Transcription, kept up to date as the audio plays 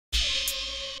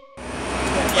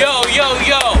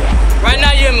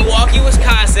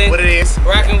Johnson. What it is?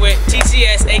 Rocking with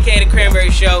TCS, aka the Cranberry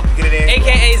Show. Get it in.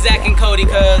 AKA Zach and Cody,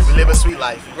 cuz. We live a sweet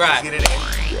life. Right. Let's get it in.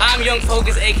 I'm Young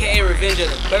Focus, aka Revenge of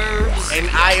the Burbs. And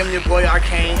I am your boy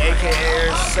Arcane,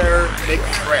 aka Sir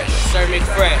McFresh. Sir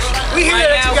McFresh. We here to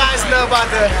let you guys know about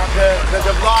the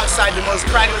blog site, the most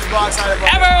crackless blog site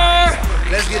ever.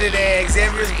 Let's get it in.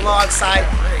 Xavier's blog site,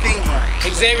 Thingy.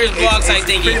 Xavier's blog site,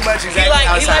 Thingy. Pretty much exactly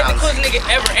how it He like the sounds. coolest nigga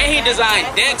ever, and he designed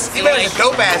decks. He made a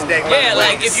dope ass deck. Yeah,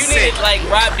 like if you needed like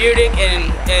Rob Dyrdek and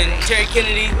Terry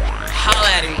Kennedy, holla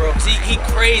at him, bro. Cause he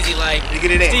crazy. Like You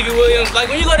get it in. Stevie Williams. Like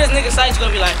when you go to this nigga's site, you're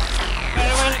gonna be like,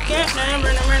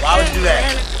 Why would you do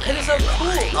that? Cause it's so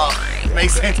cool. Oh,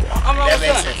 makes sense. That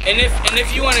makes sense. And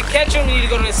if you want to catch him, you need to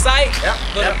go to his site.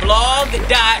 Go to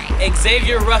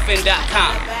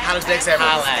blog.xavierruffin.com. How does Dex ever?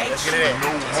 Holla at Let's get it in.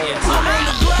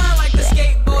 Yes.